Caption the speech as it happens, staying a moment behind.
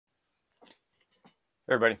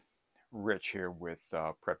Everybody, Rich here with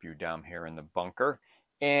Prep You down here in the bunker.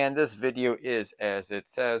 And this video is, as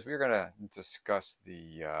it says, we're going to discuss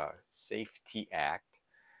the Sate-T Act,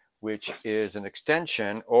 which is an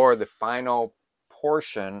extension or the final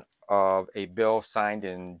portion of a bill signed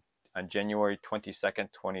on January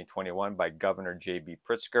 22nd, 2021 by Governor J.B.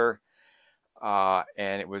 Pritzker.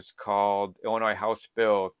 And it was called Illinois House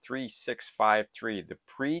Bill 3653, the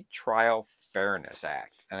Pretrial Fairness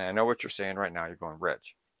Act. And I know what you're saying right now. You're going,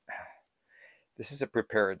 Rich, this is a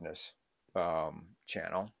preparedness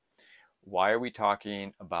channel. Why are we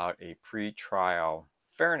talking about a Pretrial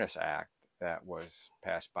Fairness Act that was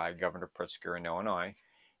passed by Governor Pritzker in Illinois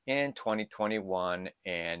in 2021,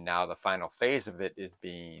 and now the final phase of it is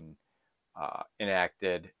being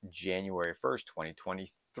enacted January 1st,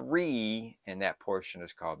 2023, and that portion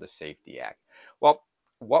is called the Sate-T Act. Well,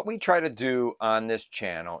 what we try to do on this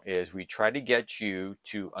channel is we try to get you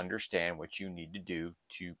to understand what you need to do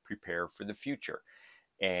to prepare for the future.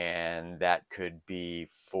 And that could be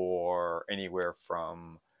for anywhere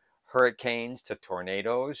from hurricanes to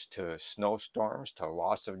tornadoes to snowstorms to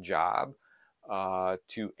loss of job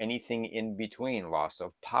to anything in between, loss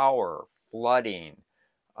of power, flooding,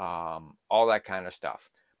 all that kind of stuff.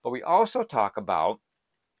 But we also talk about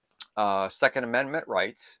Second Amendment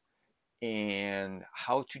rights and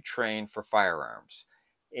how to train for firearms.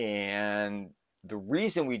 And the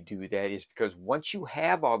reason we do that is because once you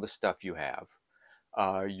have all the stuff you have,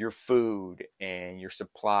 your food and your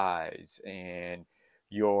supplies and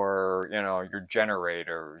your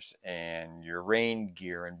generators and your rain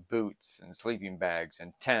gear and boots and sleeping bags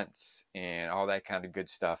and tents and all that kind of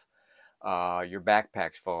good stuff, your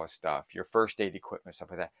backpack's full of stuff, your first aid equipment,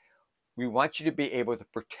 stuff like that. We want you to be able to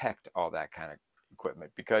protect all that kind of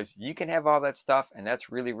equipment, because you can have all that stuff and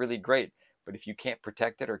that's really, really great. But if you can't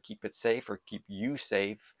protect it or keep it safe or keep you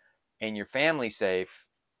safe and your family safe,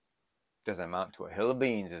 doesn't amount to a hill of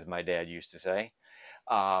beans, as my dad used to say.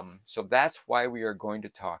 So that's why we are going to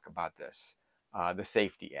talk about this, the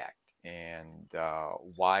Sate-T Act, and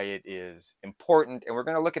why it is important. And we're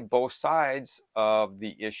going to look at both sides of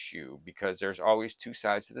the issue, because there's always two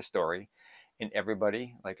sides to the story. And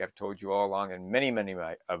everybody, like I've told you all along in many of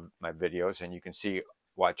my videos, and you can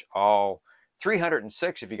watch all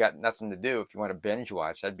 306 if you got nothing to do. If you want to binge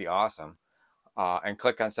watch, that'd be awesome. And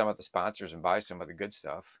click on some of the sponsors and buy some of the good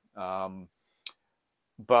stuff. But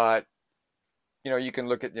you can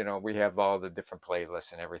look at, we have all the different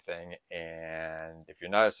playlists and everything. And if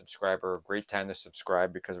you're not a subscriber, great time to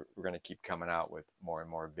subscribe, because we're going to keep coming out with more and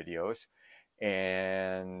more videos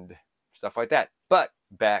and stuff like that. But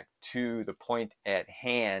back to the point at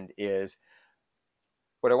hand is,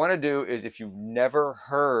 what I want to do is, if you've never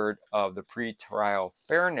heard of the Pretrial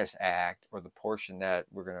Fairness Act, or the portion that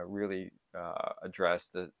we're going to really address,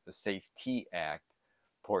 the Sate-T Act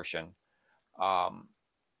portion, I'm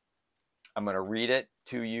going to read it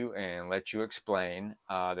to you and let you explain.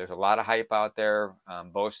 There's a lot of hype out there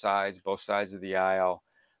on both sides. Both sides of the aisle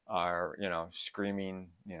are, screaming,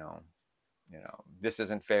 this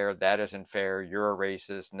isn't fair, that isn't fair, you're a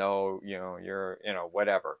racist, no, you're,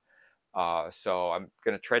 whatever. So I'm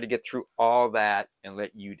going to try to get through all that and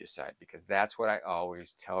let you decide, because that's what I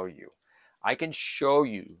always tell you. I can show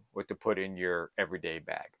you what to put in your everyday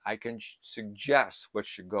bag. I can suggest what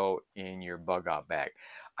should go in your bug out bag.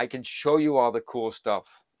 I can show you all the cool stuff,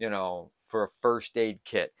 for a first aid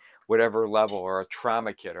kit, whatever level, or a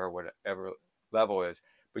trauma kit, or whatever level is.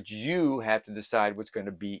 But you have to decide what's going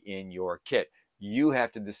to be in your kit. You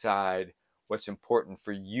have to decide what's important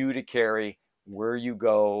for you to carry, where you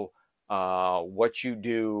go, what you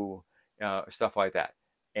do, stuff like that.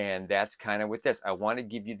 And that's kind of with this. I want to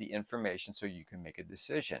give you the information so you can make a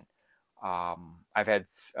decision. I've had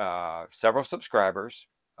several subscribers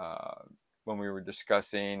when we were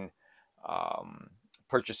discussing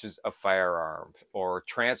purchases of firearms or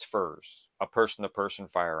transfers of person-to-person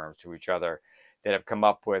firearms to each other, that have come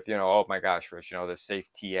up with, oh my gosh, Rich, the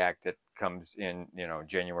Sate-T Act that comes in,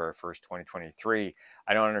 January 1st, 2023.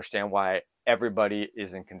 I don't understand why everybody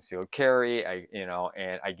is in concealed carry.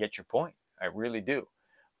 And I get your point. I really do.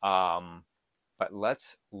 But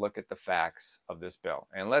let's look at the facts of this bill,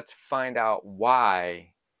 and let's find out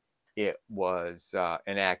why it was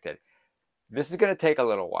enacted. This is going to take a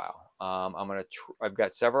little while. I've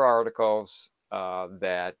got several articles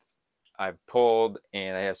that I've pulled,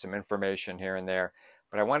 and I have some information here and there,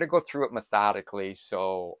 but I want to go through it methodically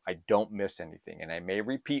so I don't miss anything. And I may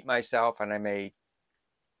repeat myself, and I may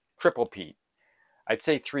triple-peat. I'd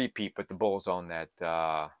say three-peat, but the bulls own that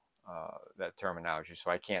terminology,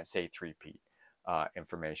 so I can't say three-peat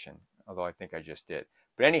information, although I think I just did.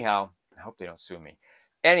 But anyhow, I hope they don't sue me.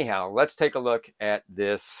 Anyhow, let's take a look at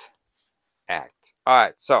this act. All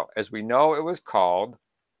right, so as we know, it was called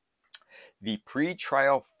the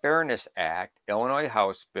Pretrial Fairness Act, Illinois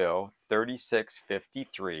House Bill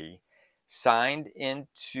 3653, signed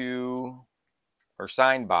into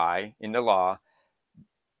law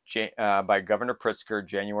by Governor Pritzker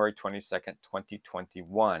January 22nd,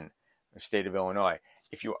 2021, the state of Illinois.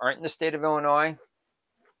 If you aren't in the state of Illinois,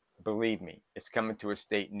 believe me, it's coming to a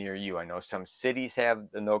state near you. I know some cities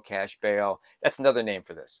have the no cash bail. That's another name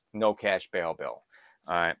for this, no cash bail bill.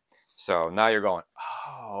 All right. So now you're going,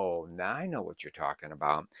 oh, now I know what you're talking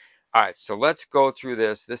about. All right. So let's go through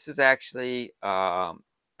this. This is actually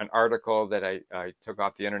an article that I took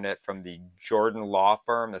off the internet from the Jordan Law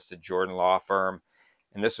Firm. That's the Jordan Law Firm.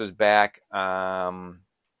 And this was back August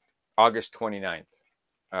 29th.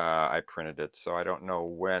 I printed it. So I don't know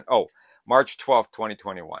when. Oh, March 12th,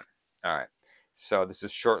 2021. All right. So this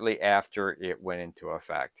is shortly after it went into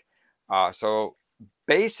effect. So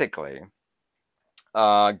basically,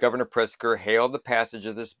 Governor Pritzker hailed the passage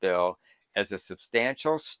of this bill as a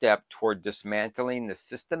substantial step toward dismantling the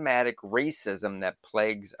systematic racism that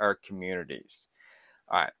plagues our communities.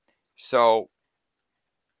 All right. So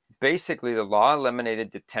basically, the law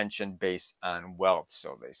eliminated detention based on wealth,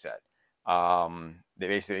 so they said. They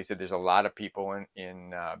basically said there's a lot of people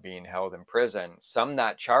in being held in prison, some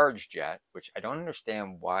not charged yet, which I don't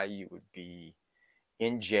understand why you would be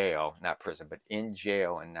in jail, not prison, but in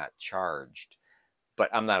jail and not charged. But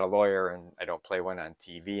I'm not a lawyer and I don't play one on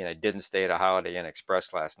TV, and I didn't stay at a Holiday Inn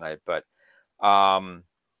Express last night. But the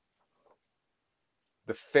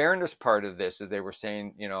fairness part of this is they were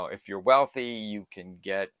saying, you know, if you're wealthy, you can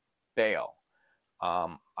get bail.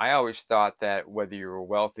 I always thought that whether you were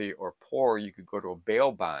wealthy or poor, you could go to a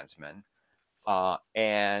bail bondsman,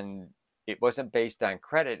 and it wasn't based on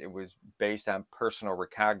credit. It was based on personal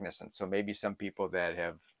recognizance. So maybe some people that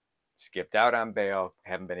have skipped out on bail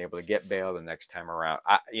haven't been able to get bail the next time around.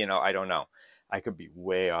 I don't know. I could be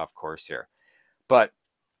way off course here. But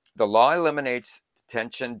the law eliminates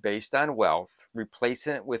detention based on wealth,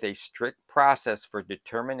 replacing it with a strict process for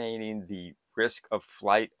determining the risk of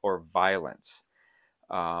flight or violence.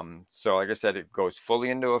 So like I said, it goes fully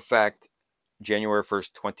into effect January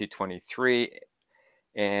 1st, 2023.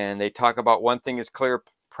 And they talk about one thing is clear: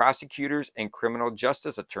 prosecutors and criminal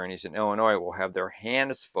justice attorneys in Illinois will have their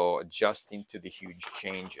hands full adjusting to the huge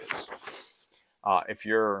changes. If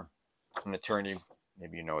you're an attorney,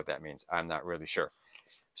 maybe you know what that means. I'm not really sure.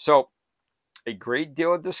 So a great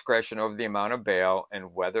deal of discretion over the amount of bail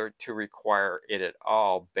and whether to require it at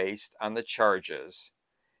all based on the charges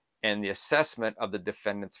and the assessment of the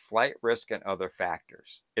defendant's flight risk and other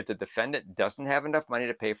factors. If the defendant doesn't have enough money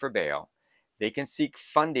to pay for bail, they can seek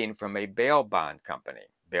funding from a bail bond company.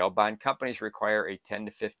 Bail bond companies require a 10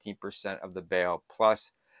 to 15% of the bail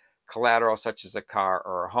plus collateral such as a car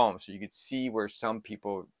or a home. So you could see where some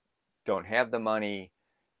people don't have the money,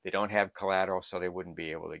 they don't have collateral, so they wouldn't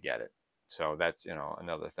be able to get it. So that's,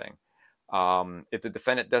 another thing. If the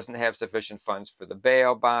defendant doesn't have sufficient funds for the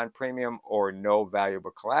bail bond premium or no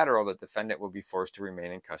valuable collateral, the defendant will be forced to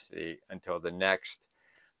remain in custody until the next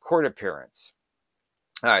court appearance.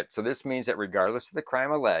 All right, so this means that regardless of the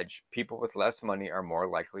crime alleged, people with less money are more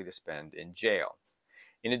likely to spend in jail.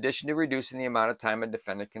 In addition to reducing the amount of time a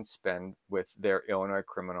defendant can spend with their Illinois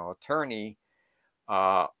criminal attorney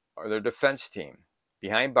or their defense team,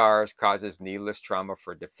 behind bars causes needless trauma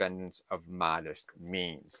for defendants of modest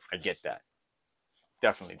means. I get that.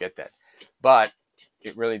 Definitely get that. But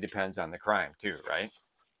it really depends on the crime too, right?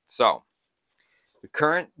 So the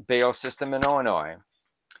current bail system in Illinois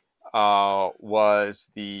was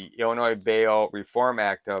the Illinois Bail Reform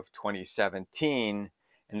Act of 2017,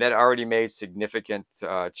 and that already made significant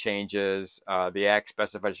changes. The act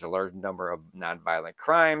specifies a large number of nonviolent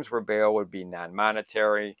crimes where bail would be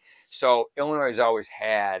non-monetary. So Illinois has always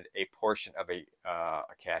had a portion of a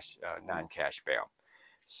non-cash bail.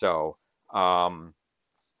 So,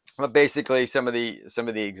 but basically, some of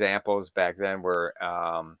the examples back then were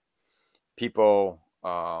people,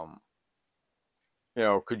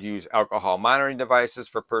 could use alcohol monitoring devices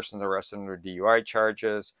for persons arrested under DUI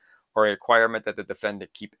charges, or a requirement that the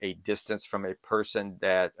defendant keep a distance from a person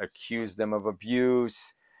that accused them of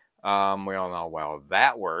abuse. We all know well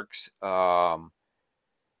that works.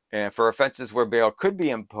 And for offenses where bail could be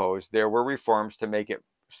imposed, there were reforms to make it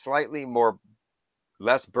slightly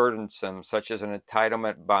less burdensome, such as an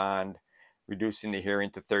entitlement bond, reducing the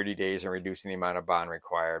hearing to 30 days and reducing the amount of bond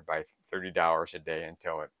required by $30 a day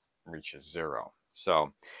until it reaches zero.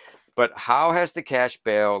 So, but how has the cash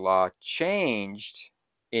bail law changed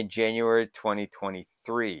in January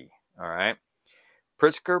 2023? All right.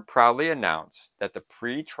 Pritzker proudly announced that the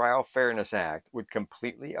Pretrial Fairness Act would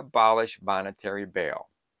completely abolish monetary bail.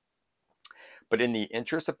 But in the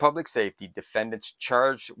interest of public safety, defendants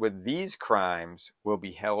charged with these crimes will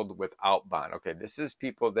be held without bond. Okay, this is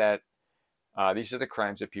people that, these are the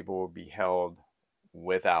crimes that people will be held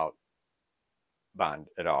without bond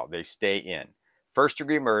at all. They stay in.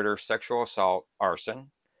 First-degree murder, sexual assault, arson,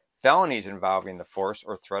 felonies involving the force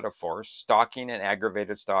or threat of force, stalking and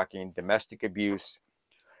aggravated stalking, domestic abuse,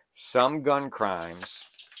 some gun crimes,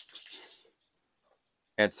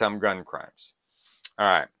 and some gun crimes. All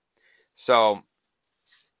right. So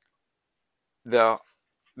the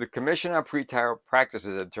Commission on Pretrial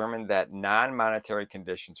Practices determined that non-monetary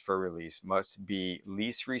conditions for release must be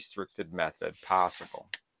least restricted method possible.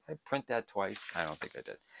 Did I print that twice? I don't think I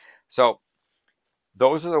did. So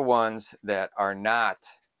those are the ones that are not,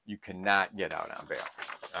 you cannot get out on bail.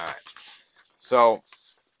 All right. So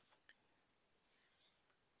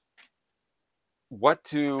what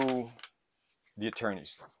do the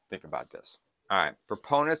attorneys think about this? All right.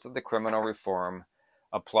 Proponents of the criminal reform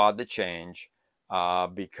applaud the change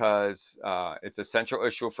because it's a central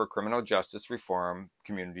issue for criminal justice reform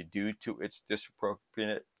community due to its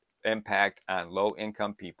disproportionate impact on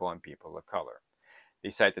low-income people and people of color. They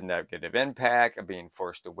cite the negative impact of being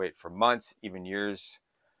forced to wait for months, even years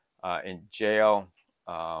in jail,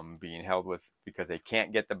 being held with because they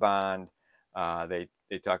can't get the bond.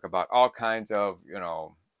 They talk about all kinds of,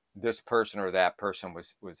 this person or that person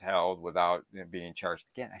was held without being charged.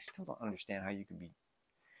 Again, I still don't understand how you could be.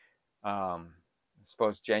 I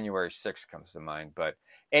suppose January 6th comes to mind, but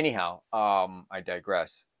anyhow, I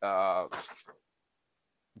digress.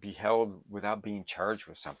 Be held without being charged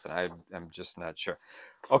with something. I'm just not sure.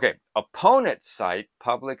 Okay, opponents cite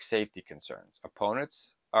public safety concerns.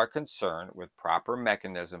 Opponents are concerned with proper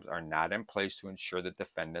mechanisms are not in place to ensure that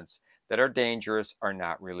defendants that are dangerous are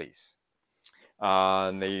not released.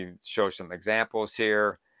 And they show some examples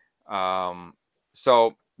here.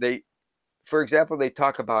 So for example, they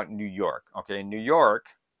talk about New York. Okay, in New York,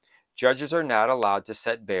 judges are not allowed to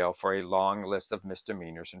set bail for a long list of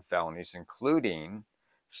misdemeanors and felonies, including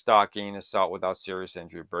stalking, assault without serious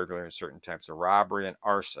injury, burglary, certain types of robbery, and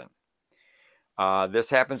arson. This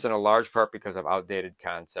happens in a large part because of outdated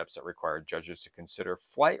concepts that require judges to consider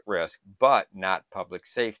flight risk, but not public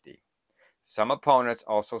safety. Some opponents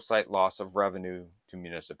also cite loss of revenue to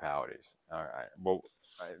municipalities. All right. Well,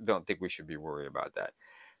 I don't think we should be worried about that.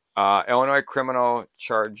 Illinois criminal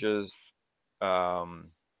charges. So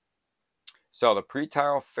the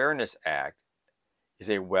Pretrial Fairness Act is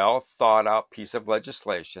a well thought out piece of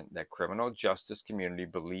legislation that criminal justice community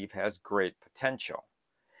believe has great potential.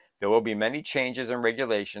 There will be many changes in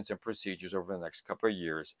regulations and procedures over the next couple of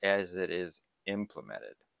years as it is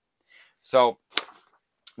implemented. So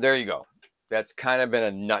there you go. That's kind of in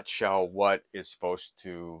a nutshell what it's supposed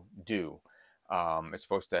to do. It's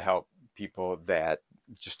supposed to help people that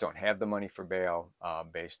just don't have the money for bail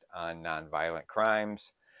based on nonviolent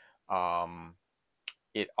crimes.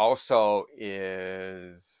 It also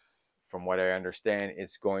is, from what I understand,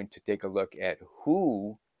 it's going to take a look at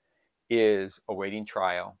who is awaiting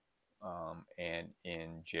trial and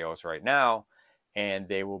in jails right now, and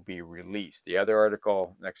they will be released. The other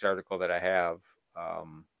article, next article that I have,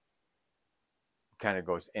 kind of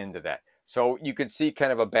goes into that. So you could see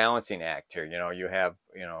kind of a balancing act here. You have,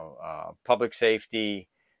 public safety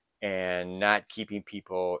and not keeping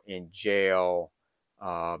people in jail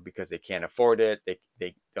because they can't afford it.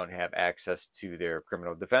 They don't have access to their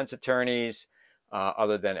criminal defense attorneys,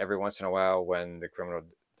 other than every once in a while when the criminal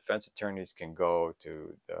defense attorneys can go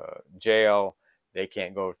to the jail, they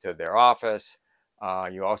can't go to their office.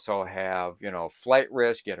 You also have, flight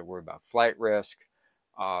risk. You have to worry about flight risk.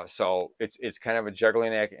 So it's kind of a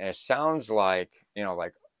juggling act, and it sounds like,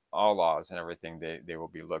 like all laws and everything, they will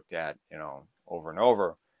be looked at, over and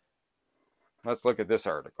over. Let's look at this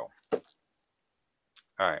article.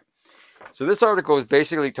 All right. So this article is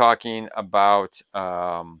basically talking about,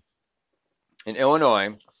 in Illinois,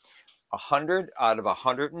 100 out of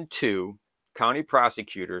 102 county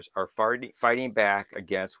prosecutors are fighting back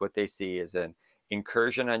against what they see as an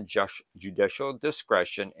incursion on judicial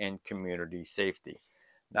discretion and community safety.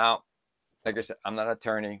 Now, like I said, I'm not an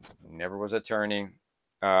attorney, never was an attorney.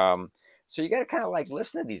 So you got to kind of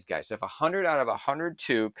listen to these guys. If 100 out of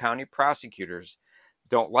 102 county prosecutors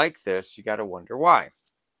don't like this, you got to wonder why.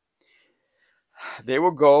 They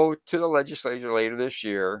will go to the legislature later this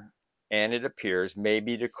year, and it appears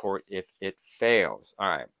maybe to court if it fails. All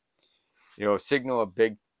right. Signal a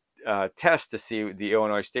big test to see the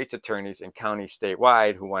Illinois state's attorneys and counties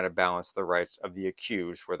statewide who want to balance the rights of the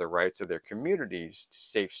accused with the rights of their communities to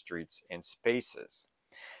safe streets and spaces.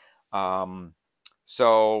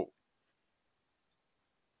 So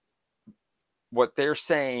what they're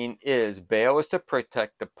saying is bail is to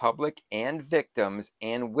protect the public and victims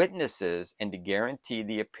and witnesses and to guarantee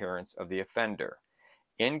the appearance of the offender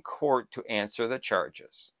in court to answer the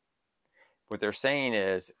charges. What they're saying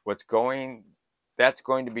is that's going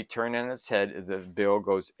to be turned on its head as the bill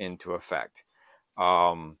goes into effect.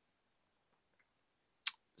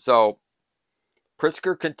 So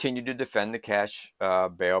Pritzker continued to defend the cash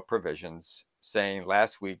bail provisions, saying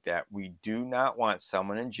last week that we do not want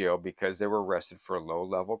someone in jail because they were arrested for a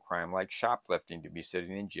low-level crime like shoplifting to be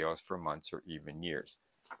sitting in jails for months or even years.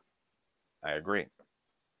 I agree.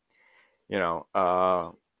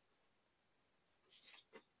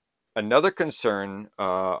 Another concern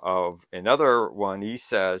of another one, he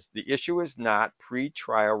says, the issue is not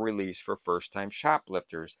pre-trial release for first-time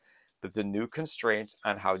shoplifters, but the new constraints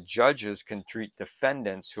on how judges can treat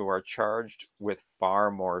defendants who are charged with far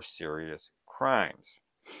more serious crimes.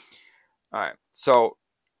 All right, so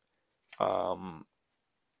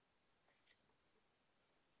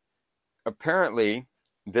apparently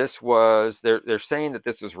they're saying that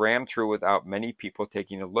this was rammed through without many people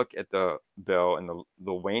taking a look at the bill in the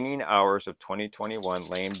waning hours of 2021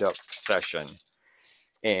 lamed up session.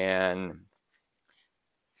 And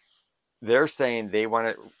they're saying they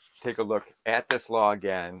want to take a look at this law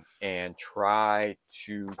again and try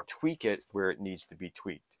to tweak it where it needs to be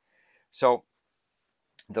tweaked. So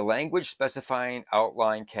the language specifying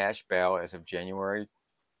outline cash bail as of January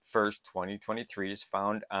 1st, 2023 is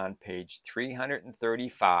found on page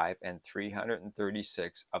 335 and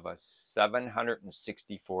 336 of a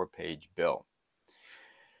 764-page bill.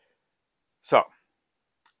 So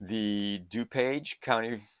the DuPage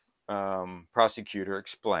County prosecutor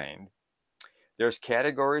explained, there's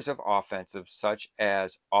categories of offenses such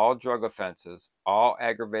as all drug offenses, all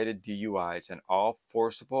aggravated DUIs, and all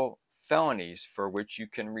forcible felonies for which you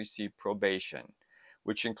can receive probation,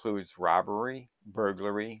 which includes robbery,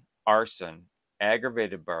 burglary, arson,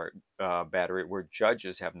 aggravated battery, where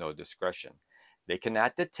judges have no discretion. They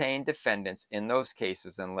cannot detain defendants in those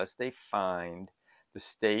cases unless they find the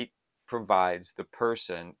state provides the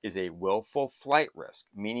person is a willful flight risk,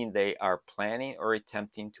 meaning they are planning or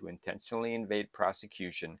attempting to intentionally evade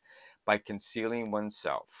prosecution by concealing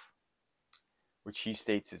oneself, which he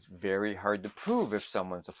states is very hard to prove if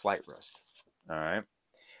someone's a flight risk. All right.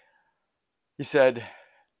 He said,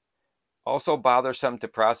 also bothersome to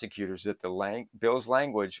prosecutors that the bill's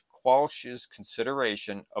language quashes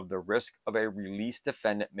consideration of the risk of a released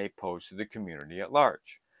defendant may pose to the community at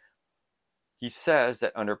large. He says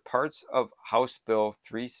that under parts of House Bill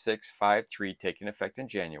 3653 taking effect in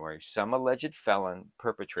January, some alleged felon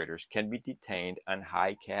perpetrators can be detained on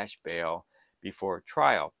high cash bail before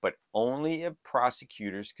trial, but only if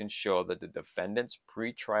prosecutors can show that the defendant's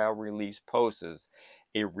pretrial release poses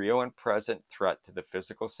a real and present threat to the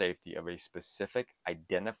physical safety of a specific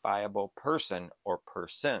identifiable person or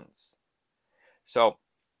persons. So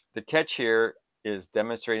the catch here is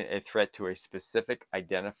demonstrating a threat to a specific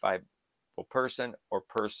identifiable person or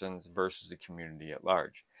persons versus the community at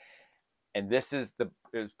large. And this is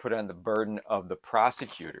put on the burden of the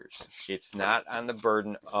prosecutors. It's not on the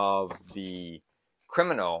burden of the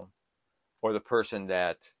criminal or the person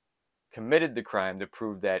that committed the crime to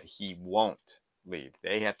prove that he won't leave.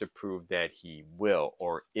 They have to prove that he will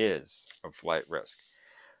or is a flight risk.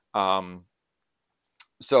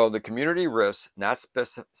 So the community risk, not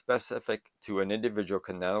specific to an individual,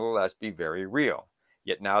 can nonetheless be very real.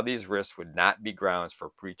 Yet now these risks would not be grounds for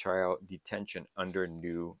pretrial detention under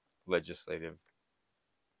new legislative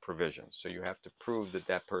provisions. So you have to prove that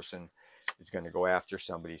that person is going to go after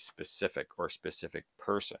somebody specific or specific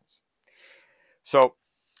persons. So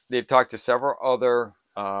they've talked to several other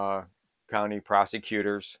county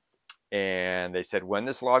prosecutors, and they said when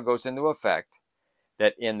this law goes into effect,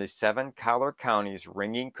 that in the 7 collar counties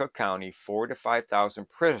ringing Cook County, 4,000 to 5,000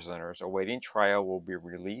 prisoners awaiting trial will be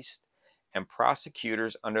released, and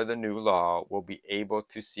prosecutors under the new law will be able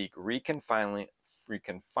to seek reconfinement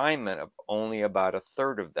of only about a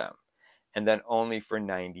third of them, and then only for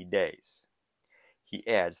 90 days. He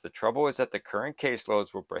adds, the trouble is that the current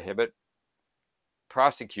caseloads will prohibit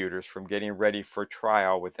prosecutors from getting ready for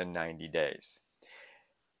trial within 90 days.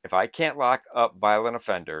 If I can't lock up violent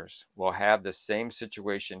offenders, we'll have the same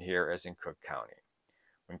situation here as in Cook County.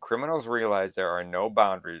 When criminals realize there are no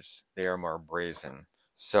boundaries, they are more brazen.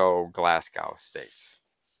 So Glasgow states.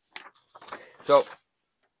 So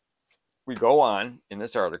we go on in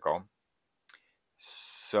this article.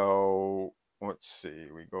 So let's see,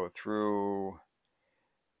 we go through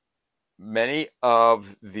many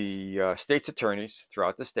of the state's attorneys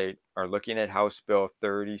throughout the state are looking at House Bill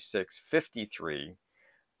 3653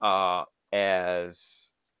 as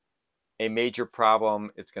a major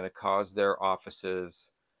problem. It's going to cause their offices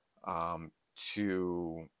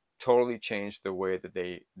to totally change the way that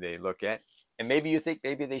they look at. And maybe you think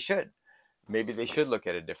maybe they should. Maybe they should look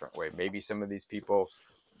at it a different way. Maybe some of these people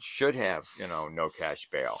should have, no cash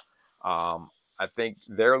bail. I think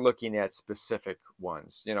they're looking at specific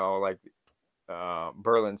ones, like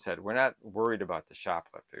Berlin said, we're not worried about the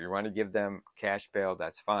shoplifter. You want to give them cash bail,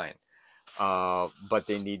 that's fine. But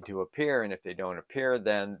they need to appear, and if they don't appear,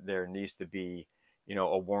 then there needs to be,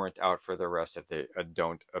 a warrant out for the arrest if they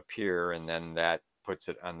don't appear, and then that puts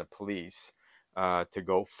it on the police to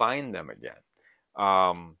go find them again.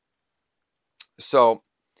 So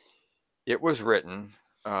it was written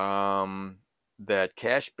that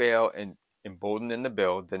cash bail emboldened in the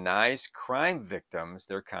bill denies crime victims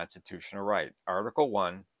their constitutional right. Article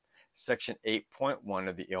 1, Section 8.1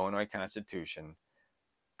 of the Illinois Constitution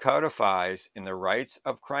codifies in the Rights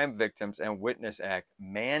of Crime Victims and Witness Act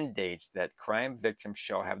mandates that crime victims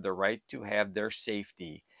shall have the right to have their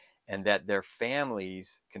safety and that their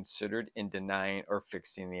families considered in denying or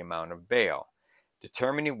fixing the amount of bail,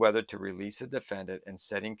 determining whether to release the defendant and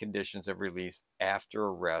setting conditions of release after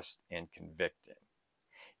arrest and convicting.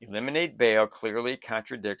 Eliminate bail clearly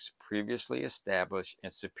contradicts previously established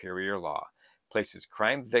and superior law, places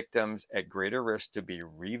crime victims at greater risk to be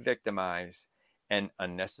re-victimized, and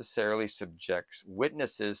unnecessarily subjects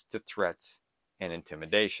witnesses to threats and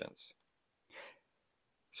intimidations.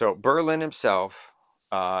 So Berlin himself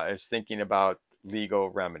is thinking about legal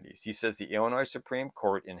remedies. He says the Illinois Supreme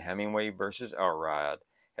Court in Hemingway versus Elrod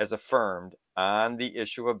has affirmed on the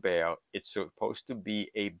issue of bail, it's supposed to be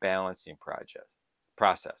a balancing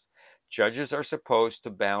process. Judges are supposed to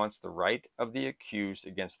balance the right of the accused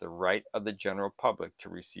against the right of the general public to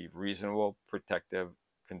receive reasonable protective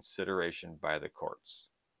consideration by the courts.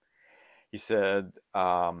 He said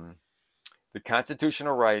the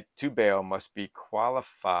constitutional right to bail must be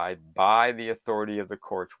qualified by the authority of the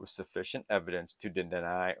courts with sufficient evidence to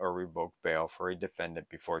deny or revoke bail for a defendant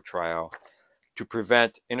before trial, to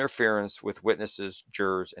prevent interference with witnesses,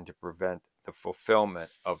 jurors, and to prevent the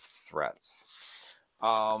fulfillment of threats.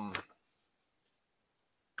 And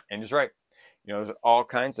he's right. There's all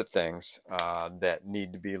kinds of things that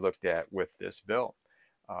need to be looked at with this bill.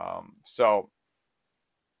 So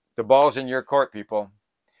the ball's in your court, people.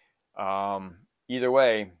 Either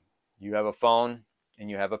way, you have a phone and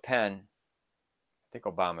you have a pen. I think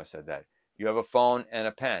Obama said that. You have a phone and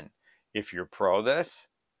a pen. If you're pro this,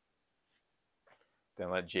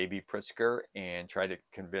 then let J.B. Pritzker and try to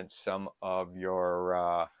convince some of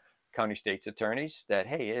your county state's attorneys that,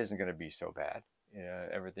 hey, it isn't going to be so bad.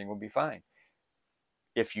 Everything will be fine.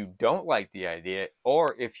 If you don't like the idea,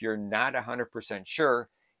 or if you're not 100% sure,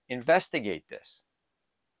 investigate this.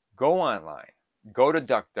 Go online. Go to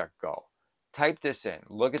DuckDuckGo. Type this in.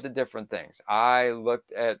 Look at the different things. I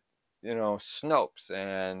looked at, Snopes,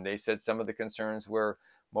 and they said some of the concerns were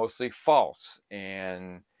mostly false.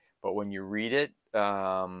 But when you read it,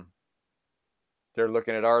 they're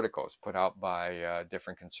looking at articles put out by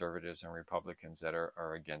different conservatives and Republicans that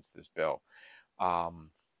are against this bill.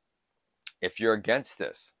 If you're against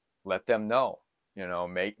this, let them know.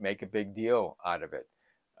 Make a big deal out of it.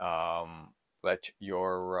 Let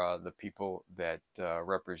the people that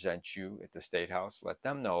represent you at the State House, let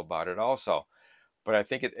them know about it also. But I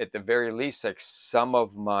think at the very least, like some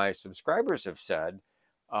of my subscribers have said,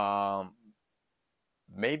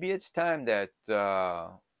 maybe it's time that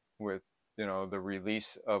with the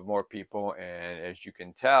release of more people, and as you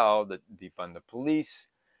can tell, the defund the police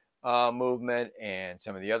movement and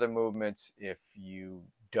some of the other movements, if you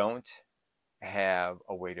don't have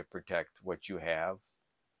a way to protect what you have,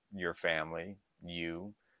 your family,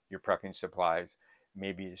 your prepping supplies,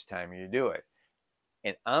 maybe it's time you do it.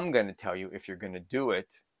 And I'm going to tell you, if you're going to do it,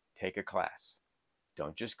 take a class.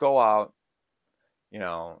 Don't just go out,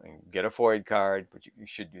 and get a FOID card, but you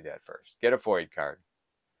should do that first. Get a FOID card.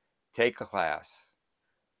 Take a class.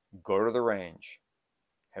 Go to the range.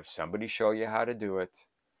 Have somebody show you how to do it.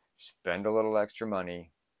 Spend a little extra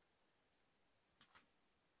money.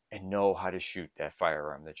 And know how to shoot that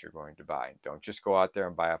firearm that you're going to buy. Don't just go out there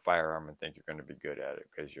and buy a firearm and think you're going to be good at it,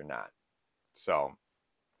 because you're not. So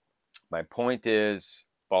my point is,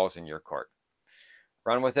 ball's in your court.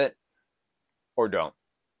 Run with it or don't.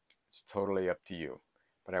 It's totally up to you.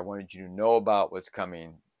 But I wanted you to know about what's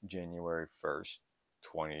coming January 1st,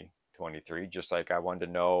 2023, just like I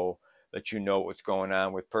wanted to let you know what's going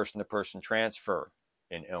on with person-to-person transfer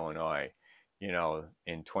in Illinois,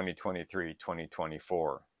 in 2023,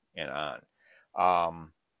 2024. and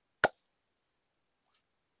on.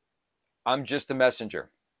 I'm just a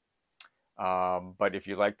messenger. But if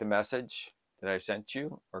you like the message that I sent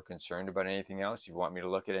you or concerned about anything else, you want me to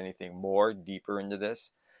look at anything more deeper into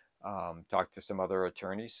this, talk to some other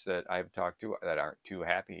attorneys that I've talked to that aren't too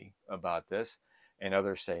happy about this, and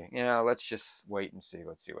others say, you know, let's just wait and see.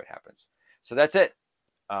 Let's see what happens. So that's it.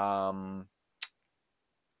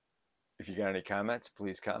 If you got any comments,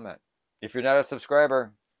 please comment. If you're not a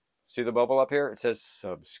subscriber, see the bubble up here? It says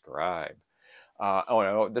subscribe. Oh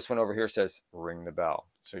no, this one over here says ring the bell.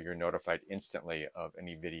 So you're notified instantly of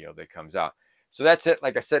any video that comes out. So that's it.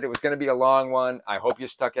 Like I said, it was going to be a long one. I hope you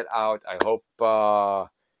stuck it out. I hope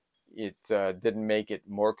it didn't make it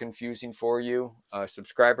more confusing for you.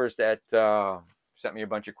 Subscribers that sent me a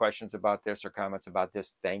bunch of questions about this or comments about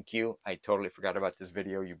this, thank you. I totally forgot about this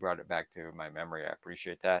video. You brought it back to my memory. I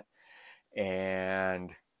appreciate that.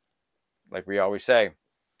 And like we always say,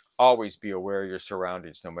 always be aware of your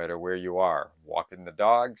surroundings, no matter where you are. Walking the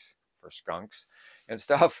dogs for skunks and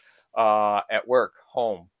stuff, at work,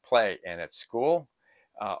 home, play, and at school.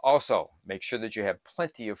 Also, make sure that you have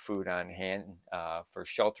plenty of food on hand for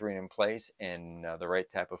sheltering in place and the right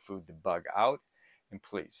type of food to bug out. And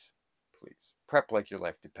please, please, prep like your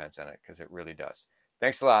life depends on it, because it really does.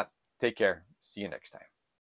 Thanks a lot. Take care. See you next time.